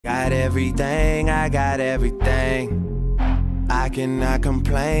got everything, I got everything. I cannot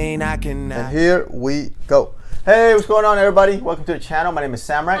complain, I cannot. And here we go. Hey, what's going on, everybody? Welcome to the channel. My name is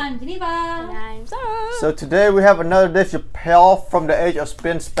Samurai. I'm Geneva. And I'm Zara. So today we have another Dave Chappelle from the Age of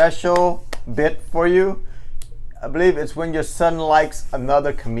Spin special bit for you. I believe it's when your son likes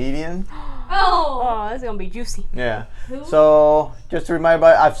another comedian. Oh, that's gonna be juicy. Yeah. Who? So just to remind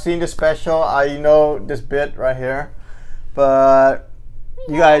everybody, I've seen the special. I know this bit right here, but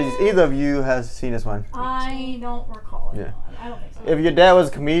you guys, either of you has seen this one? I don't recall it. Yeah. I don't think so. If your dad was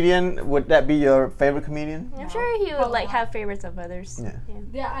a comedian, would that be your favorite comedian? I'm sure he would like have favorites of others.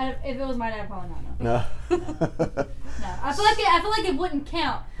 Yeah. If it was my dad, probably not. No. No. I feel like it wouldn't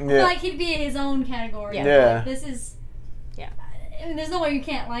count. I feel like he'd be in his own category. Yeah. Like, this is. Yeah. I mean, there's no way you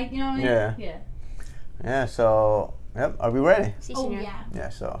can't like. You know what I mean? Yeah. Yeah. Yeah. So, yep. Are we ready? Oh yeah. Yeah.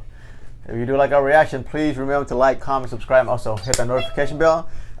 So, if you do like our reaction, please remember to like, comment, subscribe, and also hit that notification bell.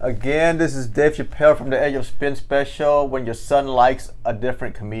 Again, this is Dave Chappelle from the Age of Spin special. When your son likes a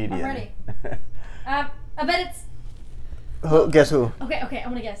different comedian. I'm ready. I bet it's. Guess who? Okay. I'm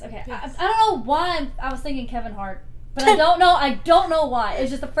gonna guess. Okay. I don't know why I was thinking Kevin Hart, but I don't know. I don't know why.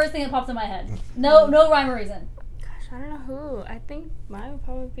 It's just the first thing that pops in my head. No rhyme or reason. Gosh, I don't know who. I think mine would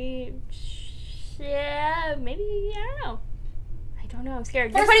probably be. Yeah, maybe. I don't know. I don't know. I'm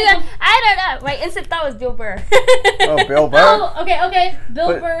scared. I don't know. My instant thought was Bill Burr. Oh, Bill Burr. Oh, okay.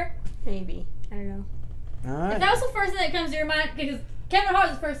 Bill Burr. Maybe. I don't know. All right. If that was the first thing that comes to your mind, because Kevin Hart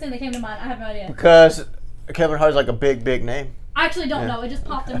is the first thing that came to mind. I have no idea. Because Kevin Hart is like a big name. I actually don't know. It just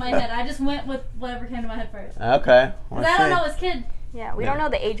popped in my head. I just went with whatever came to my head first. Okay. Because I don't know his kid. Yeah, we don't know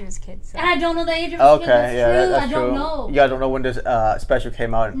the age of his kid. So. And I don't know the age of his kid. Okay, That's true. that's I true. don't know. You guys don't know when this special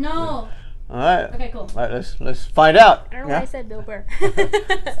came out? No. All right. Okay, cool. All right, let's find out. I don't know why I said Bill Burr.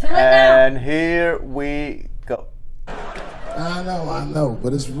 And here we go. I know,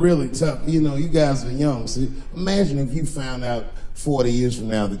 but it's really tough. You know, you guys are young. So imagine if you found out 40 years from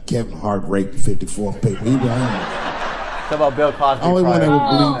now that Kevin Hart raped the 54th people. He'd be like, Talk about Bill Cosby. only one that would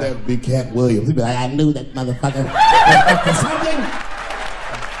believe that would be Cat Williams. He'd be like, I knew that motherfucker. Something.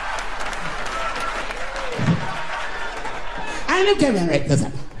 I knew Kevin raped this.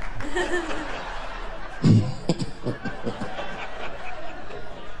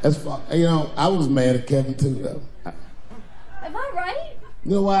 That's fun. You know, I was mad at Kevin too, though. Am I right?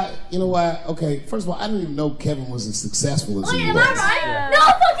 You know why? Okay, first of all, I didn't even know Kevin was as successful as he was. Am I right? Yeah. No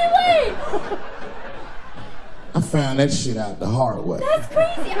fucking way! I found that shit out the hard way. That's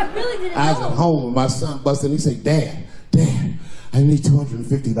crazy. I really didn't know. I was at home and my son busted and he said, Dad, I need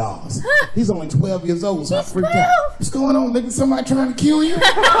 $250. He's only 12 years old, so I freaked out. What's going on, nigga? Somebody trying to kill you? Oh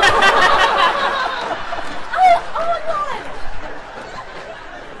my god!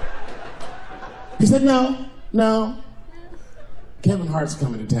 He said, no. Kevin Hart's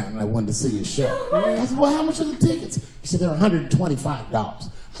coming to town and I wanted to see his show. I said, well, how much are the tickets? He said, they're $125. I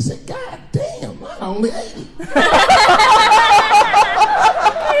said, God damn, mine are only 80.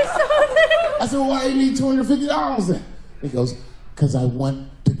 I said, well, why do you need $250 then? He goes, because I want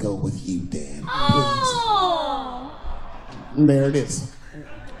to go with you, Dan. Oh. And there it is.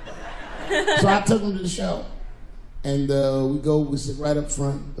 So I took him to the show. And we sit right up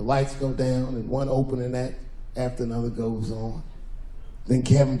front. The lights go down and one opening act after another goes on. Then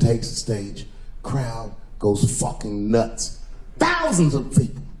Kevin takes the stage. Crowd goes fucking nuts. Thousands of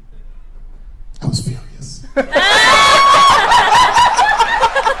people. I was furious.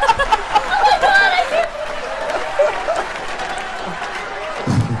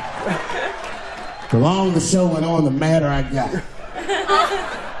 The longer the show went on, the madder I got.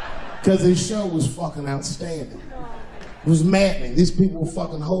 Because his show was fucking outstanding. It was maddening. These people were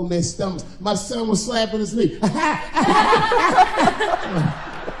fucking holding their stomachs. My son was slapping his knee.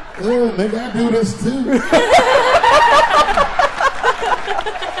 Oh, nigga, I do this too.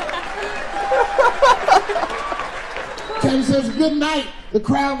 Kevin says, good night. The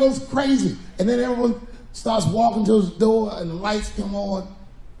crowd goes crazy. And then everyone starts walking to his door and the lights come on.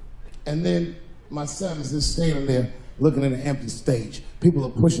 And then my son is just standing there looking at an empty stage. People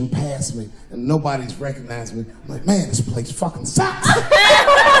are pushing past me and nobody's recognizing me. I'm like, man, this place fucking sucks. I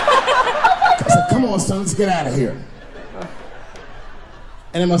said, come on, son, let's get out of here.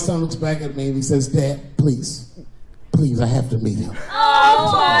 And then my son looks back at me and he says, Dad, please, I have to meet him.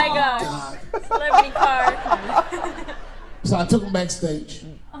 Oh my God. Celebrity card. So I took him backstage.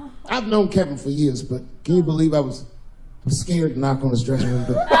 I've known Kevin for years, but can you believe I was scared to knock on his dressing room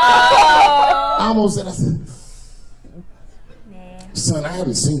door? I almost said, son, I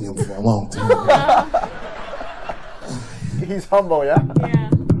haven't seen him for a long time. He's humble, yeah? Yeah.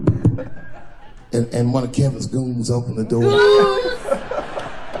 And one of Kevin's goons opened the door.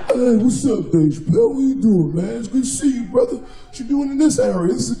 Hey, what's up, Dave Chappelle? What you doing, man? It's good to see you, brother. What you doing in this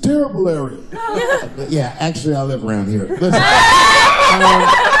area? This is a terrible area. Yeah, actually, I live around here. Listen.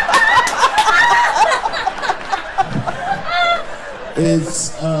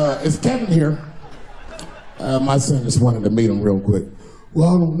 It's Kevin here. My son just wanted to meet him real quick. Well,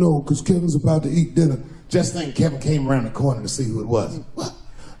 I don't know, because Kevin's about to eat dinner. Just think Kevin came around the corner to see who it was. What?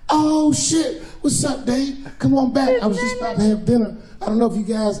 Oh, shit. What's up, Dave? Come on back. I was just about to have dinner. I don't know if you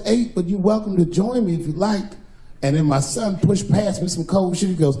guys ate, but you're welcome to join me if you like. And then my son pushed past me some cold shit.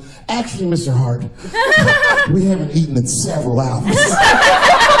 He goes, actually, Mr. Hart, we haven't eaten in several hours.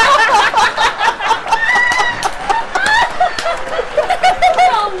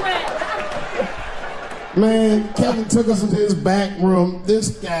 Man, Kevin took us into his back room. This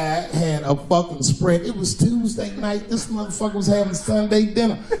guy had a fucking spread. It was Tuesday night. This motherfucker was having Sunday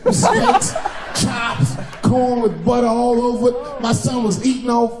dinner. Steaks, chops, corn with butter all over it. My son was eating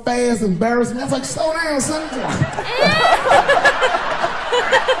all fast, embarrassed me. I was like, slow down, son.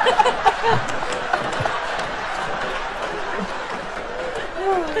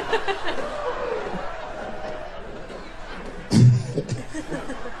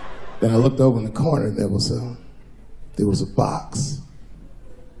 Then I looked over in the corner and there was a box.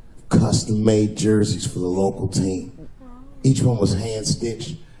 Custom-made jerseys for the local team. Each one was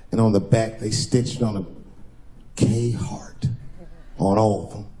hand-stitched, and on the back they stitched on a K Hart on all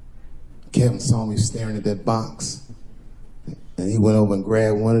of them. Kevin saw me staring at that box, and he went over and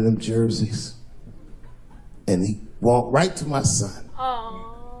grabbed one of them jerseys, and he walked right to my son.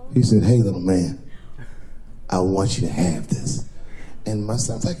 Aww. He said, hey, little man, I want you to have this. And my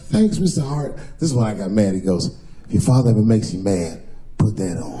son's like, thanks, Mr. Hart. This is when I got mad. He goes, if your father ever makes you mad, put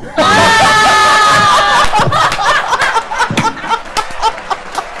that on.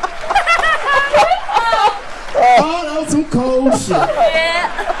 Oh, that was some cold shit. Yeah.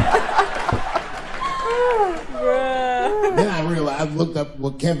 Then I realized, I looked up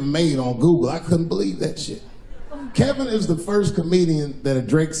what Kevin made on Google. I couldn't believe that shit. Kevin is the first comedian that a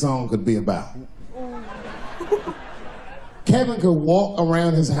Drake song could be about. Kevin could walk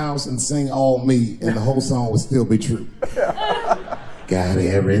around his house and sing All Me, and the whole song would still be true. Got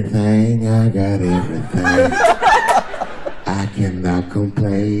everything, I got everything. I cannot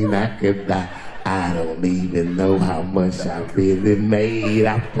complain, I don't even know how much I really made.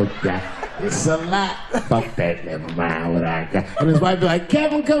 I forgot, it's a lot. Fuck that, never mind what I got. And his wife be like,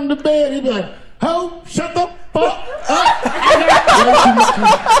 Kevin, come to bed. He'd be like, ho, shut the fuck up.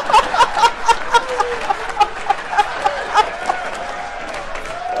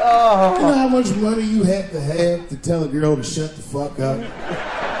 You know how much money you have to tell a girl to shut the fuck up?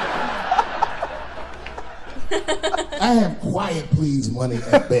 I have quiet please money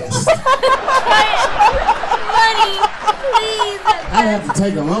at best. Money, please. I have to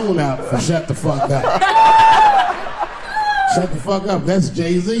take a loan out for shut the fuck up. Shut the fuck up, that's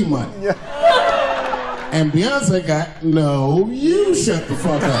Jay-Z money. And Beyonce got, no, you shut the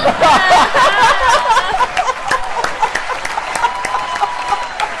fuck up.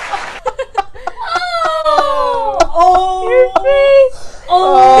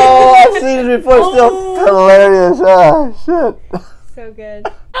 Oh, I've seen it before. It's still hilarious. Ah, shit. So good.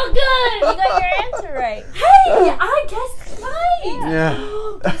 Oh, good! You got your answer right. Hey, I guessed right. Yeah.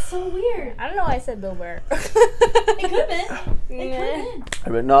 That's so weird. I don't know why I said Bill Burr. It could have been. It could have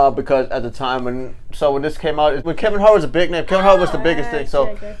been. But no, because at the time when this came out, when Kevin Hart was a big name, Kevin Hart was the biggest thing.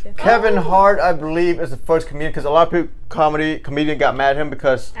 So Gotcha. Kevin Hart, I believe, is the first comedian, because a lot of people, comedian got mad at him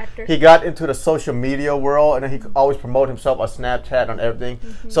because Actor. he got into the social media world, and then he could always promote himself on Snapchat and everything.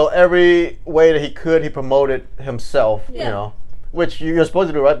 So every way that he could, he promoted himself, you know, which you're supposed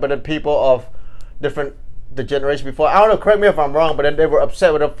to do, right? But then people of the generation before, I don't know, correct me if I'm wrong, but then they were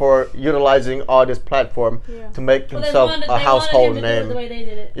upset with him for utilizing all this platform to make himself a household name. The way they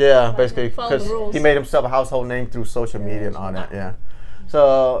did it. Yeah, basically, follow the because rules. he made himself a household name through social media and all that. Yeah.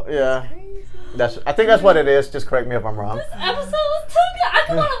 So yeah, I think that's what it is. Just correct me if I'm wrong. This episode was too good.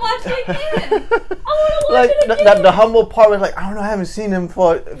 I want to watch it again. I want to watch Like it again. the humble part was like, I don't know, I haven't seen him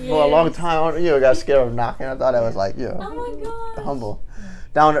for a long time. You know, got scared of knocking. I thought that was like, Oh my god. humble,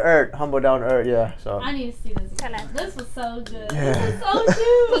 down to earth, humble, down to earth. Yeah. So. I need to see this again. This was so good. Yeah. This was so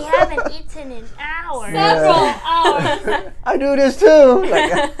cute. We haven't eaten in hours. Several hours. I do this too.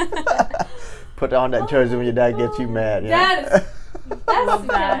 Like, put on that jersey when your dad gets you mad. Yeah. That's some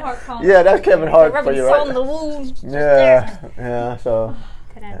Kevin Hart comment. Yeah, that's Kevin Hart for Rubbing you, salt right? in the wounds. Yeah. So.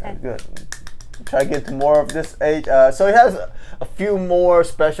 10 out of 10. Good. Try to get to more of this age. So he has a few more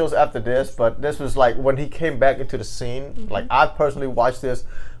specials after this, but this was like when he came back into the scene. Like I personally watched this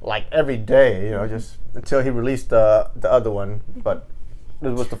like every day, you know, just until he released the other one. But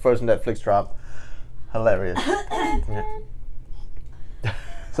This was the first Netflix drop. Hilarious. Yeah.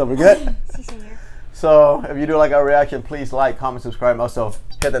 So we good? So if you do like our reaction, please like, comment, subscribe, and also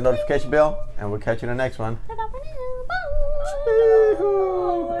hit that notification bell, and we'll catch you in the next one.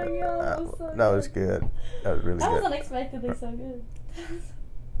 Oh my God, That was good. That was really that was good. unexpectedly so good.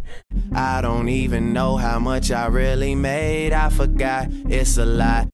 I don't even know how much I really made. I forgot, it's a lot.